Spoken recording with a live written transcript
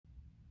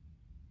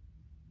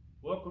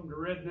Welcome to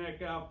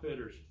Redneck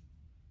Outfitters,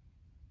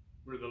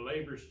 where the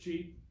labor's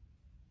cheap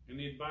and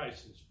the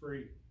advice is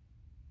free.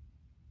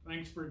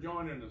 Thanks for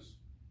joining us.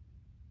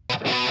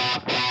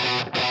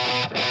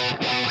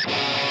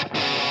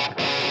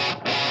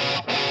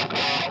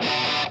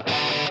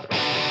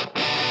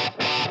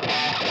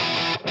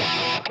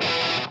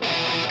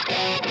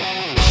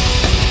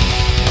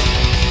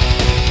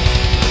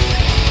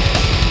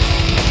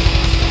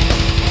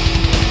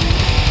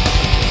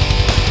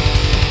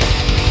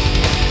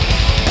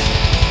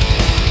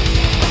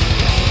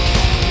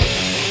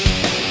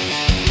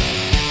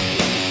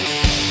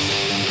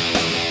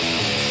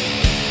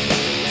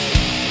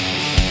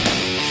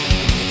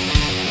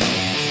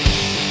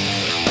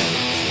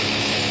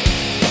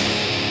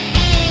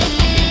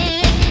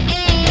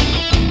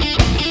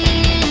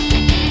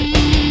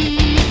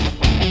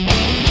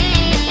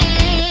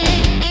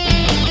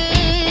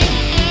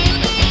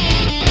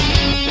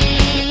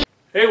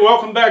 Hey,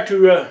 welcome back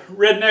to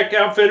Redneck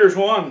Outfitters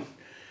 1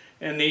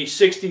 and the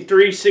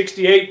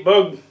 63-68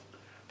 bug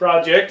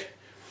project.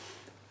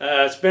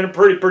 It's been a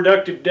pretty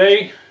productive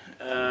day.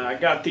 I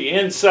got the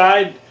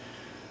inside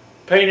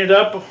painted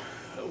up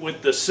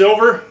with the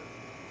silver.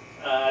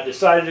 I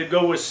decided to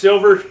go with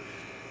silver,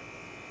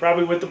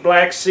 probably with the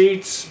black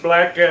seats,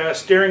 black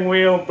steering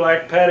wheel,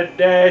 black padded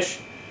dash.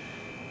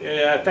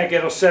 Yeah, I think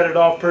it'll set it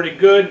off pretty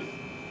good.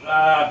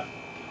 The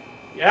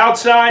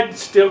outside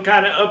still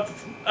kind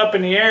of up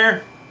in the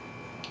air.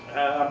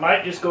 I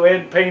might just go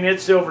ahead and paint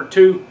it silver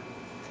too.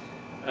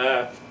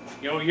 You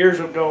know, years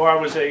ago I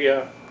was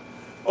a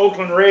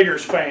Oakland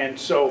Raiders fan,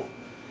 so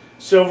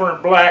silver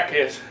and black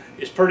is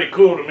pretty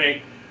cool to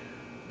me.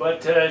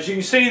 But as you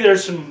can see,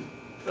 there's some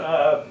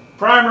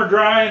primer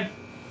drying.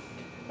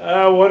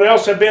 What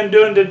else I've been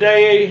doing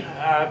today,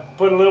 I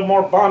put a little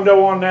more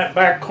Bondo on that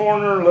back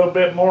corner, a little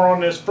bit more on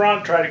this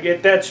front, try to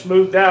get that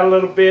smoothed out a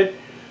little bit.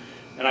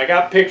 And I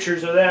got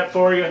pictures of that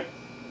for you.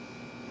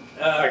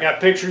 I got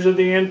pictures of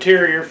the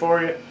interior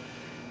for you.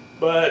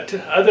 But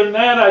other than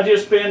that, I've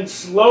just been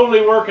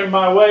slowly working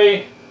my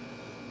way,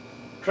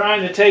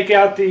 trying to take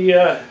out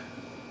the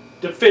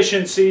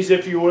deficiencies,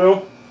 if you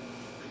will.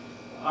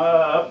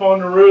 Up on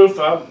the roof,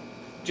 I'm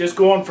just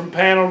going from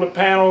panel to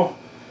panel,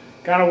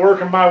 kind of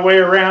working my way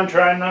around,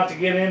 trying not to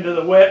get into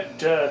the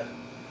wet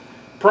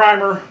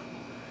primer.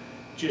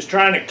 Just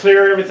trying to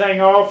clear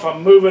everything off.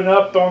 I'm moving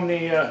up on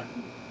the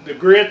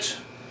grits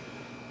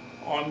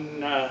on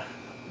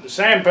the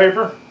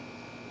sandpaper,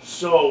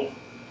 so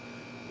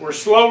we're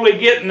slowly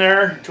getting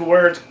there to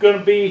where it's going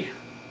to be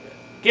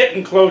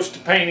getting close to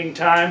painting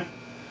time.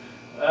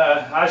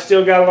 I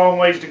still got a long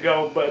ways to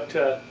go, but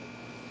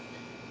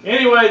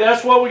anyway,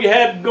 that's what we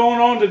had going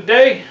on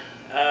today.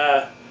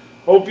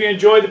 Hope you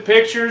enjoy the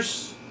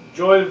pictures,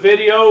 enjoy the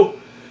video.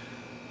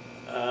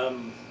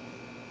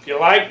 If you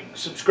like,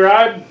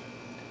 subscribe,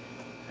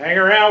 hang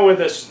around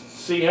with us,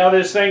 see how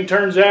this thing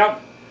turns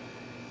out.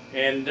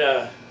 And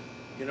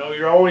you know,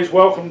 you're always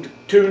welcome to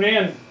tune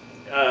in.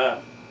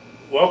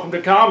 Welcome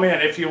to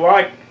comment if you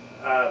like.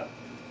 I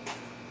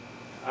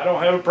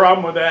don't have a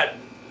problem with that.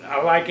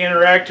 I like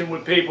interacting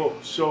with people.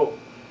 So,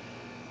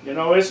 you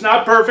know, it's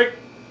not perfect.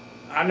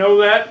 I know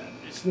that.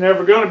 It's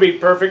never going to be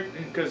perfect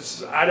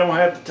because I don't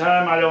have the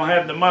time, I don't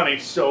have the money.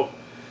 So,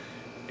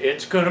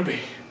 it's going to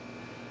be,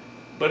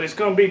 but it's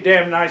going to be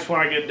damn nice when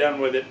I get done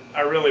with it.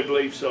 I really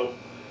believe so.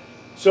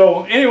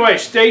 So, anyway,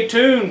 stay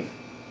tuned.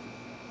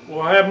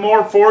 We'll have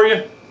more for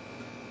you.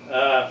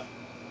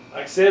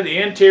 Like I said, the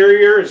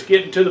interior is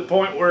getting to the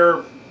point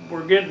where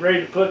we're getting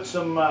ready to put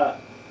some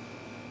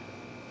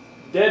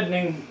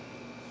deadening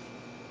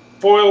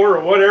foil or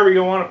whatever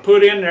you want to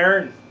put in there,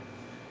 and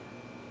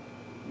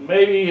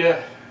maybe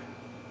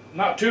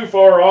not too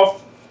far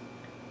off,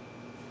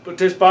 put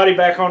this body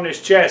back on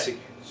this chassis.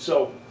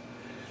 So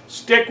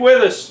stick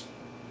with us.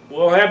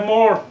 We'll have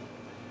more.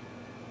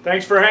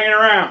 Thanks for hanging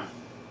around.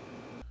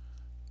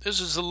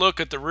 This is a look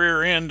at the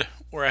rear end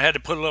where I had to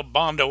put a little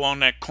Bondo on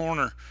that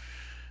corner.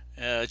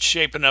 It's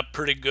shaping up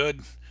pretty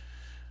good.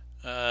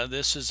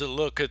 This is a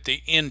look at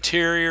the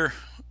interior.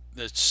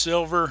 That's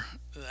silver.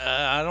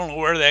 I don't know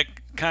where that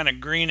kind of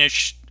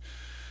greenish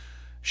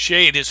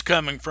shade is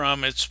coming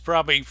from. It's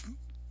probably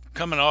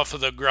coming off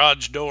of the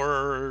garage door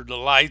or the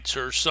lights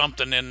or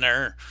something in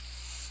there.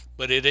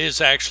 But it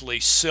is actually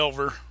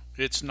silver.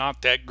 It's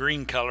not that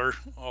green color,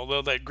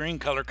 although that green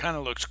color kind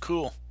of looks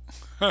cool.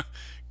 Kind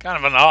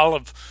of an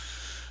olive.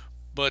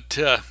 But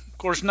of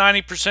course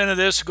 90% of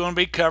this is going to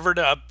be covered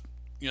up,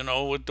 you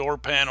know, with door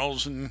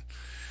panels and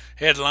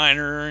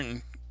headliner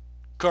and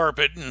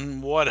carpet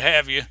and what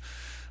have you.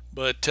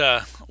 But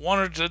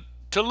wanted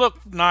to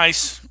look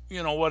nice,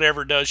 you know,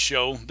 whatever does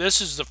show.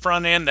 This is the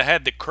front end that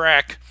had the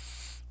crack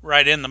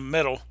right in the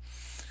middle,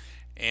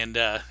 and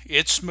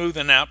it's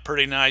smoothing out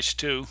pretty nice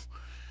too.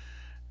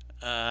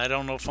 I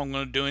don't know if I'm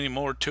going to do any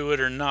more to it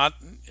or not.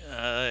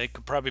 I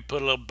could probably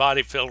put a little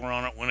body filler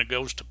on it when it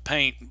goes to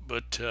paint,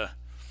 but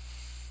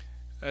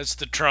that's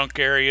the trunk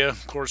area.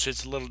 Of course,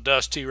 it's a little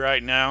dusty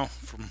right now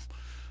from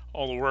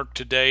all the work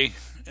today.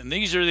 And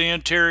these are the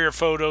interior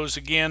photos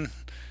again.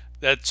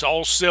 That's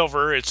all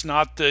silver. It's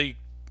not the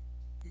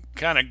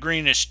kind of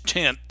greenish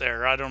tint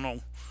there. I don't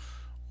know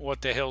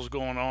what the hell's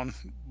going on,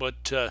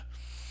 but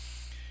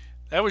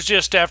that was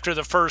just after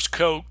the first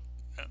coat.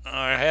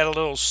 I had a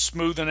little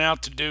smoothing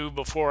out to do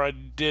before I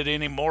did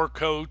any more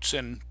coats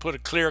and put a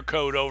clear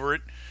coat over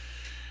it.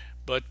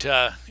 But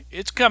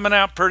it's coming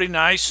out pretty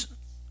nice,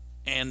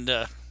 and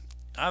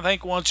I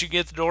think once you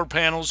get the door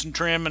panels and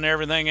trim and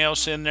everything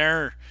else in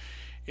there,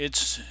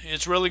 it's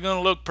really going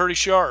to look pretty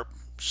sharp.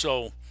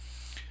 So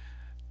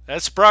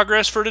that's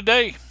progress for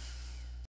today.